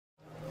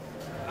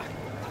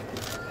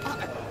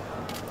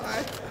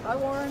Hi,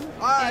 Warren.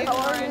 Hi. How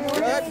are you?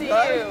 Good. To see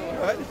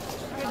Good.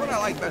 What I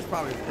like best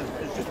probably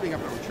is just being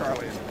up there with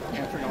Charlie and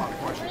answering a lot of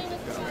questions.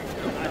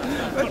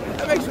 But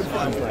that makes it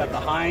fun. We got the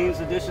Heinz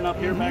edition up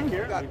here, back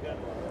here.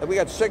 We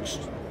got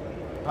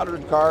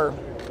 600 car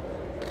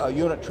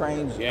unit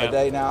trains a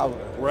day now.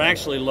 We're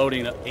actually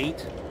loading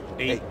eight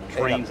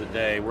trains a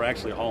day. We're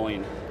actually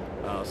hauling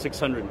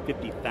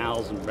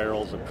 650,000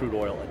 barrels of crude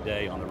oil a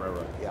day on the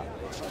railroad. Yeah.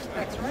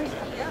 That's right.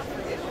 Yeah.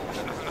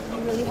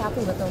 I'm really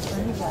happy with those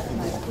earnings last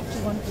night.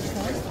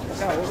 51%.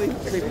 Yeah, we'll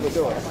leave people to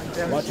do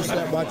it. Watch your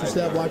step, watch your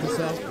step, watch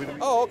yourself.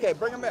 Oh, okay.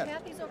 Bring them in.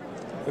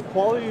 The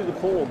quality of the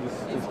cold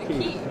is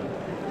key.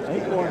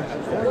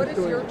 What is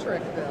your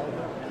trick, Bill?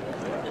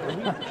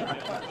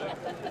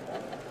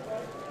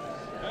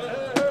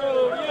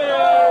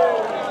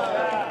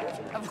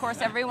 Of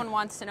course, everyone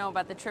wants to know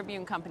about the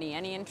Tribune Company.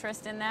 Any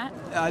interest in that?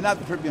 Not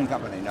the Tribune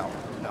Company, no.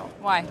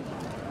 Why?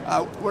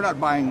 We're not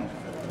buying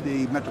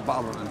the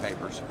metropolitan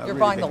papers. You're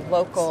buying the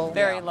local,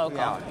 Very local.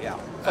 Yeah.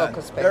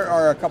 focus There papers.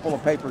 are a couple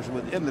of papers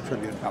within the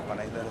Tribune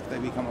Company that if they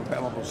become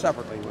available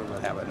separately, we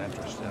would have an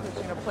interest in. You're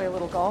going to play a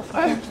little golf?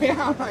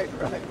 Yeah, right.